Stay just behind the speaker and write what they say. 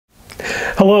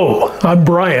Hello, I'm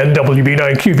Brian,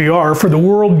 WB9QVR, for the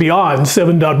World Beyond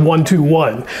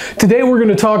 7.121. Today we're going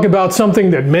to talk about something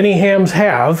that many hams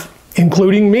have,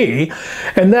 including me,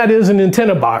 and that is an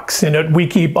antenna box. In it we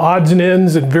keep odds and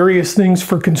ends and various things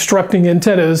for constructing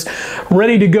antennas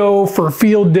ready to go for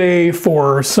field day,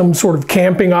 for some sort of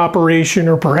camping operation,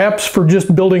 or perhaps for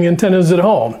just building antennas at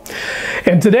home.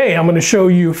 And today I'm going to show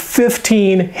you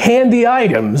 15 handy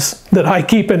items that I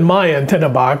keep in my antenna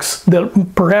box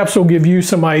that perhaps will give you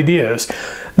some ideas.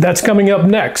 That's coming up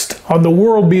next on the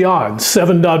World Beyond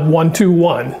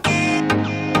 7.121.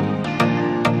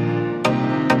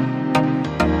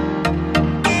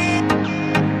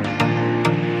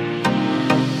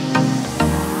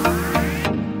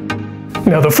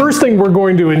 Now, the first thing we're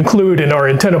going to include in our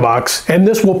antenna box, and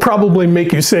this will probably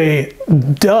make you say,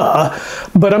 duh,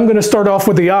 but I'm going to start off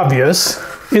with the obvious,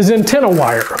 is antenna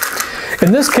wire.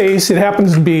 In this case, it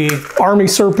happens to be Army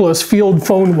surplus field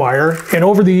phone wire, and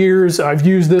over the years I've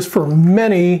used this for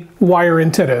many wire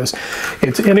antennas.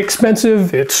 It's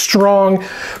inexpensive, it's strong,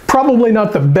 probably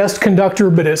not the best conductor,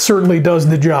 but it certainly does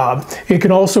the job. It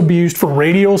can also be used for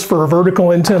radials for a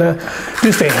vertical antenna,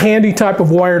 just a handy type of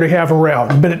wire to have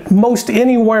around. But most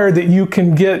any wire that you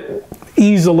can get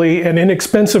easily and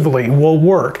inexpensively will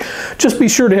work. Just be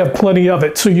sure to have plenty of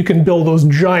it so you can build those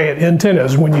giant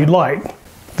antennas when you'd like.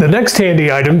 The next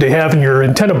handy item to have in your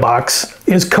antenna box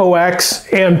is coax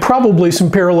and probably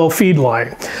some parallel feed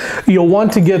line. You'll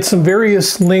want to get some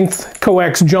various length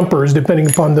coax jumpers depending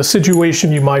upon the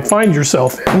situation you might find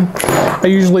yourself in. I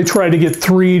usually try to get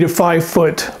 3 to 5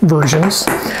 foot versions.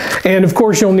 And of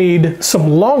course you'll need some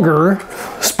longer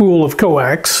spool of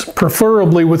coax,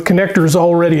 preferably with connectors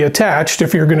already attached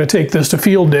if you're going to take this to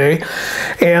field day.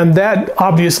 And that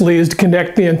obviously is to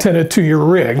connect the antenna to your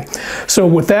rig. So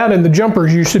with that and the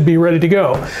jumpers, you should be ready to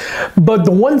go. But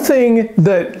the one thing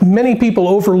that many people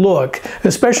overlook,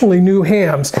 especially new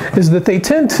hams, is that they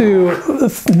tend to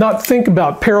not think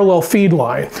about parallel feed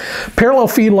line. Parallel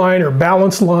feed line or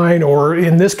balance line, or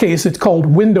in this case it's called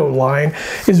window line,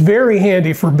 is very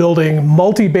handy for building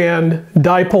multi-band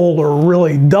dipole or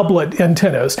really doublet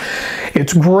antennas.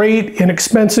 It's great,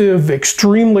 inexpensive,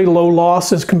 extremely low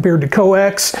loss as compared to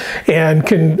coax, and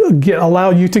can allow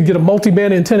you to get a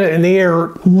multi-band antenna in the air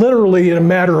literally in a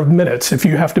matter of minutes if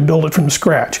you have to build it from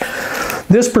scratch.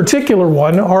 This particular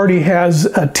one already has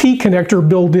a T connector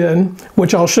built in,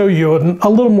 which I'll show you in a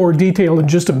little more detail in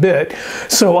just a bit.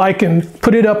 So I can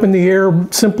put it up in the air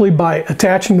simply by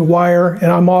attaching the wire,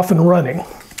 and I'm off and running.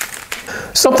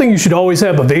 Something you should always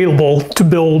have available to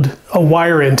build a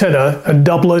wire antenna, a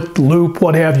doublet, loop,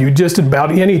 what have you, just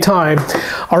about any time,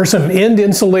 are some end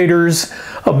insulators,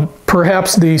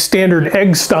 perhaps the standard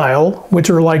egg style, which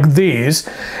are like these.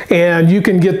 And you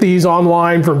can get these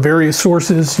online from various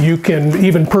sources. You can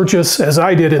even purchase, as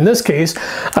I did in this case,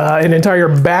 an entire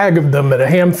bag of them at a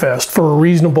ham fest for a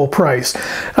reasonable price.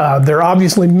 They're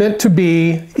obviously meant to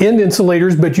be end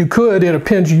insulators, but you could, in a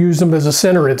pinch, use them as a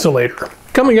center insulator.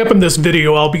 Coming up in this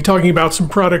video, I'll be talking about some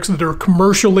products that are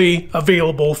commercially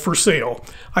available for sale.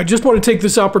 I just want to take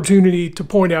this opportunity to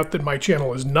point out that my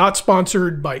channel is not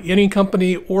sponsored by any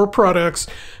company or products,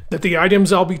 that the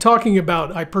items I'll be talking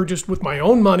about I purchased with my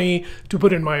own money to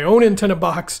put in my own antenna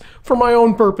box for my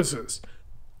own purposes.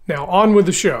 Now on with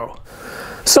the show.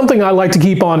 Something I like to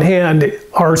keep on hand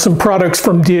are some products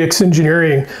from DX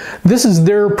Engineering. This is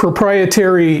their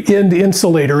proprietary end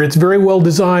insulator. It's very well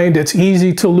designed. It's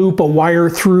easy to loop a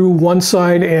wire through one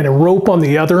side and a rope on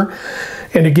the other.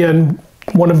 And again,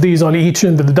 one of these on each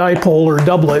end of the dipole or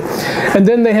doublet. And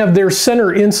then they have their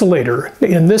center insulator.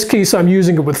 In this case, I'm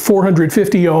using it with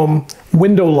 450 ohm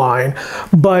window line,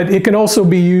 but it can also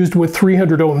be used with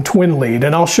 300 ohm twin lead.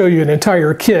 And I'll show you an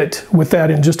entire kit with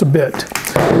that in just a bit.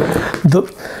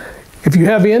 If you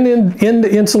have end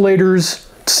insulators,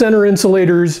 center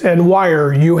insulators, and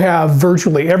wire, you have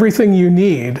virtually everything you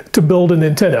need to build an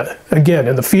antenna. Again,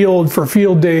 in the field, for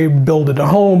field day, build it at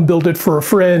home, build it for a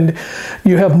friend.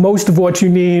 You have most of what you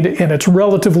need, and it's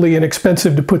relatively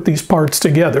inexpensive to put these parts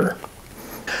together.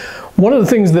 One of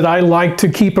the things that I like to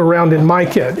keep around in my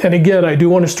kit, and again, I do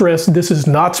want to stress this is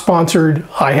not sponsored,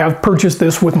 I have purchased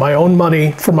this with my own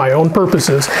money for my own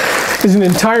purposes, is an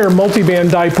entire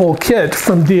multi-band dipole kit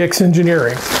from DX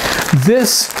Engineering.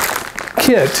 This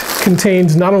kit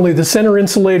contains not only the center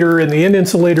insulator and the end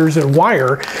insulators and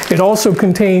wire, it also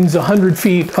contains 100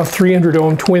 feet of 300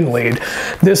 ohm twin lead.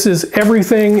 This is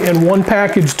everything in one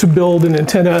package to build an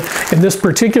antenna, in this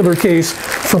particular case,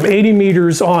 from 80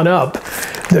 meters on up,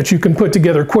 that you can put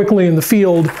together quickly in the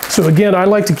field. So again, I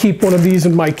like to keep one of these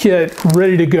in my kit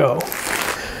ready to go.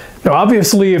 Now, Now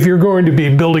obviously if you're going to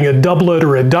be building a doublet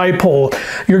or a dipole,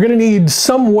 you're going to need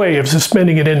some way of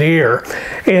suspending it in the air.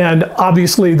 And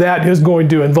obviously that is going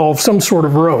to involve some sort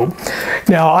of rope.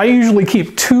 Now I usually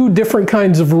keep two different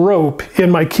kinds of rope in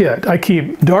my kit. I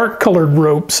keep dark colored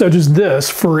rope such as this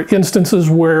for instances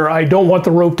where I don't want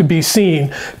the rope to be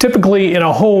seen, typically in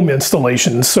a home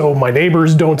installation so my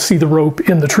neighbors don't see the rope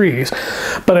in the trees.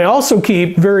 But I also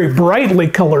keep very brightly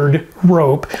colored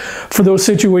rope for those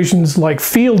situations like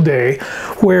field day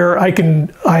where I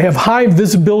have high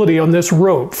visibility on this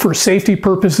rope for safety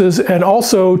purposes and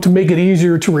also to make it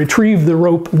easier to retrieve the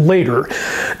rope later.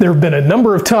 There have been a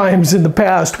number of times in the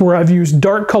past where I've used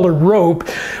dark colored rope,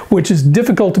 which is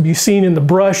difficult to be seen in the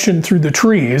brush and through the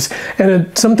trees,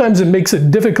 and sometimes it makes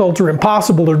it difficult or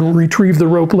impossible to retrieve the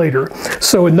rope later.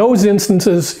 So in those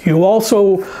instances, you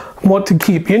also want to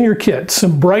keep in your kit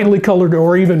some brightly colored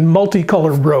or even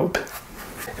multicolored rope.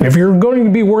 If you're going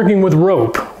to be working with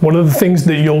rope, one of the things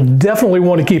that you'll definitely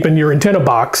want to keep in your antenna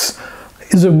box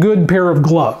is a good pair of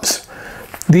gloves.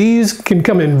 These can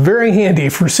come in very handy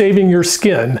for saving your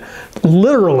skin,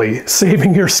 literally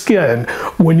saving your skin,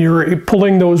 when you're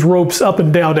pulling those ropes up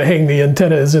and down to hang the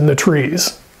antennas in the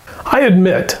trees. I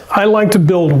admit, I like to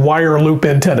build wire loop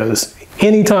antennas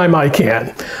anytime I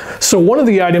can. So one of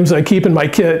the items I keep in my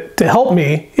kit to help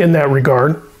me in that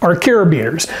regard are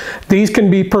carabiners. These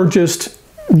can be purchased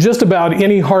just about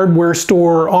any hardware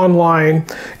store, online,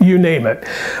 you name it.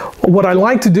 What I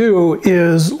like to do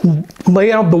is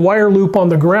lay out the wire loop on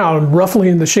the ground roughly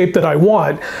in the shape that I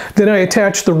want. Then I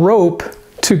attach the rope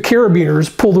to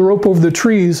carabiners, pull the rope over the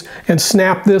trees, and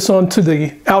snap this onto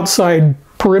the outside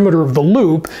perimeter of the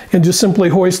loop and just simply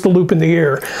hoist the loop in the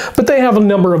air. But they have a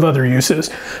number of other uses.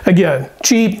 Again,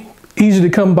 cheap, easy to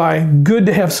come by, good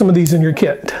to have some of these in your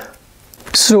kit.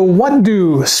 So what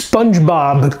do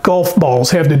SpongeBob golf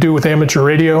balls have to do with amateur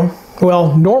radio?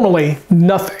 Well, normally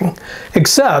nothing,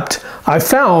 except I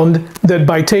found that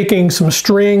by taking some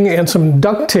string and some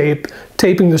duct tape,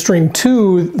 taping the string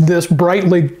to this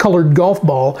brightly colored golf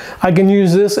ball, I can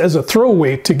use this as a throw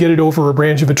weight to get it over a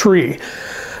branch of a tree.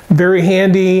 Very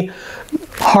handy,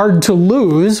 hard to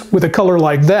lose with a color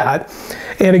like that,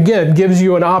 and again gives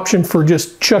you an option for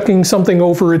just chucking something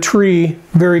over a tree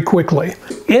very quickly.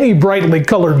 Any brightly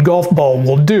colored golf ball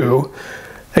will do.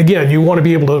 Again, you want to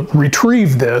be able to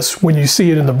retrieve this when you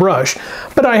see it in the brush,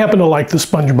 but I happen to like the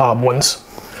SpongeBob ones.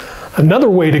 Another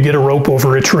way to get a rope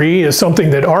over a tree is something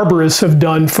that arborists have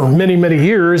done for many, many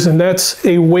years, and that's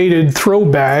a weighted throw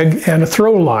bag and a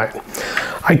throw line.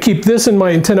 I keep this in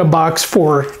my antenna box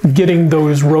for getting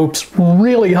those ropes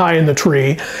really high in the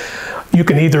tree. You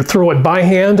can either throw it by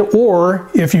hand, or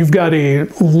if you've got a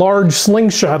large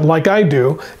slingshot like I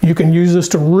do, you can use this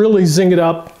to really zing it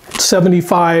up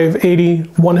 75, 80,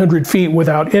 100 feet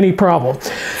without any problem.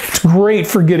 It's great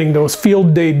for getting those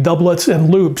field day doublets and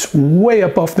loops way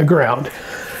up off the ground.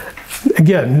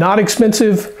 Again, not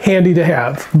expensive, handy to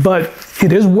have, but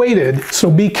it is weighted,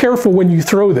 so be careful when you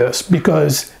throw this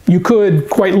because you could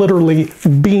quite literally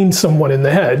bean someone in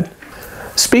the head.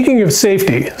 Speaking of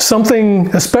safety,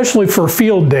 something especially for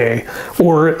field day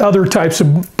or other types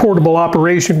of portable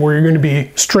operation where you're going to be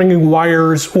stringing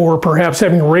wires or perhaps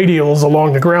having radials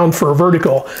along the ground for a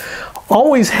vertical,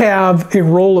 always have a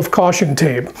roll of caution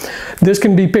tape. This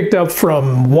can be picked up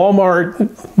from Walmart,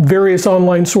 various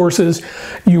online sources.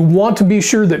 You want to be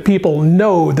sure that people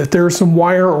know that there's some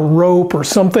wire or rope or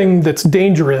something that's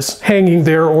dangerous hanging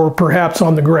there or perhaps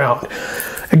on the ground.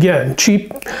 Again, a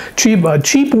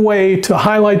cheap way to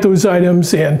highlight those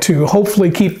items and to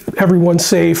hopefully keep everyone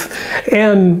safe,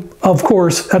 and of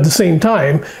course at the same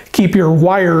time keep your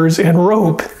wires and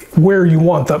rope where you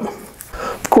want them.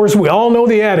 Of course, we all know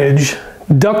the adage,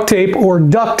 duct tape or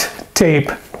duct tape,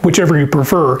 whichever you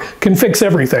prefer, can fix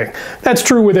everything. That's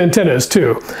true with antennas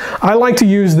too. I like to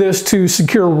use this to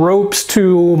secure ropes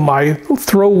to my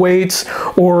throw weights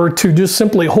or to just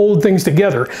simply hold things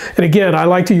together. And again, I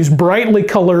like to use brightly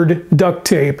colored duct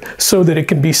tape so that it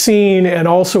can be seen and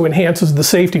also enhances the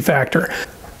safety factor.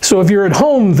 So if you're at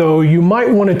home though, you might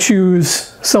want to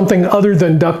choose something other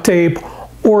than duct tape,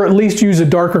 or at least use a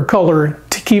darker color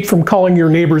to keep from calling your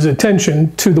neighbor's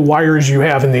attention to the wires you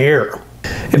have in the air.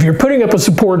 If you're putting up a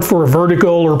support for a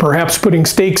vertical or perhaps putting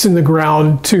stakes in the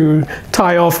ground to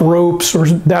tie off ropes or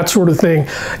that sort of thing,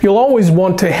 you'll always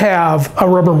want to have a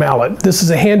rubber mallet. This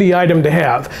is a handy item to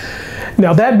have.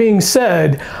 Now that being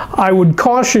said, I would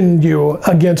caution you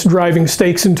against driving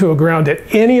stakes into a ground at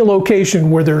any location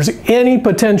where there's any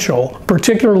potential,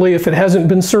 particularly if it hasn't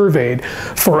been surveyed,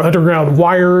 for underground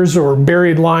wires or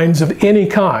buried lines of any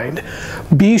kind.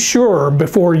 Be sure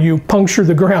before you puncture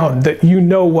the ground that you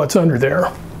know what's under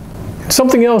there.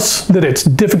 Something else that it's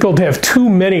difficult to have too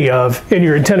many of in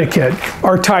your antenna kit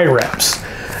are tie wraps.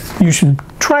 You should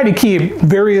try to keep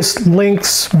various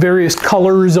lengths, various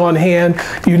colors on hand.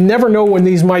 You never know when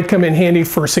these might come in handy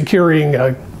for securing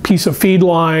a piece of feed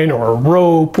line or a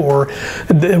rope or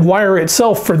the wire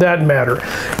itself for that matter.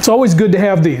 It's always good to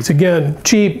have these. Again,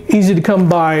 cheap, easy to come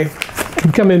by,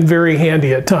 can come in very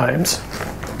handy at times.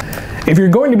 If you're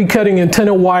going to be cutting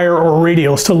antenna wire or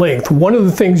radials to length, one of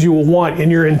the things you will want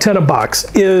in your antenna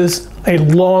box is a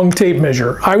long tape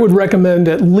measure. I would recommend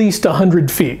at least 100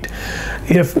 feet,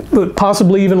 if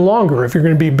possibly even longer if you're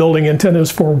going to be building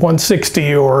antennas for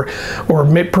 160 or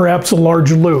perhaps a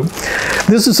large loop.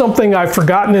 This is something I've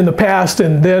forgotten in the past,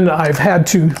 and then I've had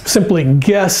to simply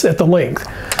guess at the length.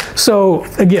 So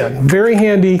again, very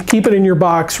handy, keep it in your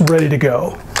box, ready to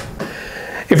go.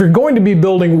 If you're going to be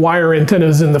building wire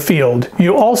antennas in the field,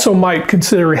 you also might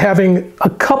consider having a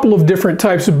couple of different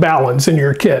types of ballons in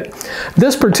your kit.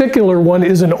 This particular one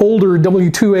is an older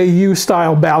W2AU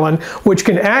style ballon, which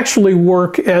can actually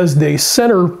work as the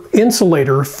center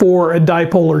insulator for a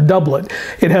dipolar doublet.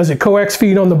 It has a coax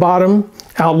feed on the bottom,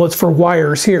 outlets for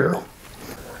wires here.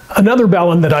 Another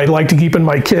ballon that I like to keep in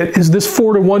my kit is this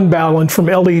 4-to-1 ballon from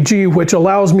LEG, which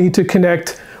allows me to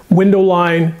connect window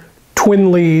line,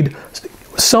 twin lead,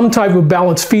 some type of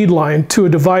balanced feed line to a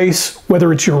device,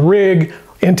 whether it's your rig,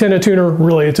 antenna tuner,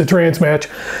 really it's a transmatch,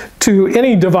 to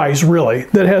any device really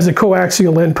that has a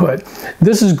coaxial input.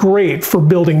 This is great for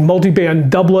building multiband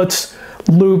doublets,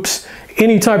 loops,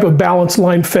 any type of balanced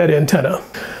line fed antenna.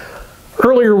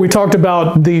 Earlier we talked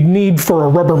about the need for a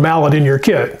rubber mallet in your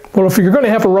kit. Well, if you're going to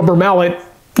have a rubber mallet,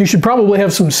 you should probably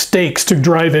have some stakes to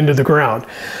drive into the ground.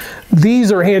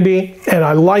 These are handy, and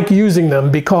I like using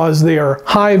them because they are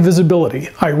high visibility.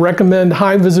 I recommend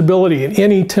high visibility in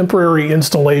any temporary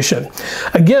installation.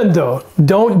 Again though,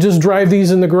 don't just drive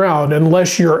these in the ground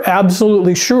unless you're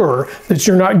absolutely sure that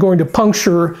you're not going to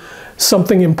puncture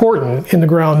something important in the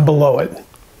ground below it.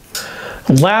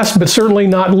 Last but certainly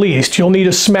not least, you'll need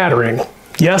a smattering.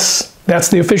 Yes, that's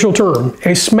the official term,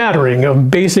 a smattering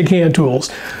of basic hand tools.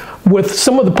 With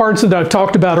some of the parts that I've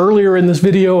talked about earlier in this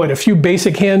video and a few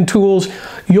basic hand tools,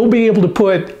 you'll be able to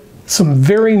put some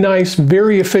very nice,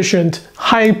 very efficient,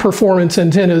 high performance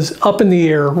antennas up in the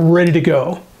air, ready to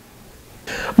go.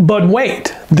 But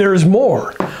wait, there's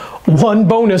more. One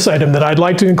bonus item that I'd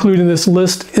like to include in this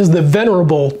list is the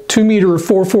venerable 2-meter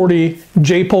 440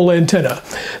 J-pole antenna.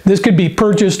 This could be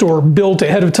purchased or built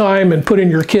ahead of time and put in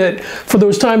your kit for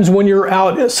those times when you're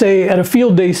out, say, at a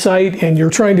field day site and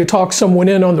you're trying to talk someone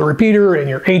in on the repeater and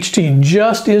your HT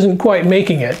just isn't quite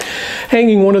making it.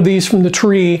 Hanging one of these from the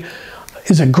tree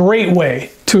is a great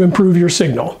way to improve your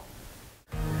signal.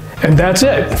 And that's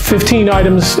it. 15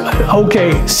 items,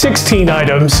 okay, 16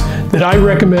 items that I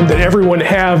recommend that everyone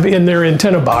have in their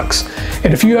antenna box.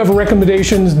 And if you have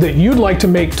recommendations that you'd like to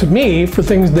make to me for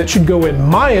things that should go in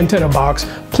my antenna box,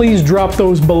 please drop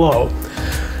those below.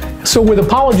 So with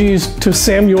apologies to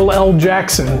Samuel L.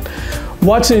 Jackson,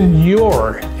 what's in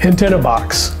your antenna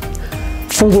box?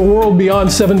 For the world beyond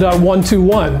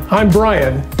 7.121, I'm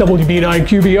Brian,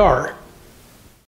 WB9QBR.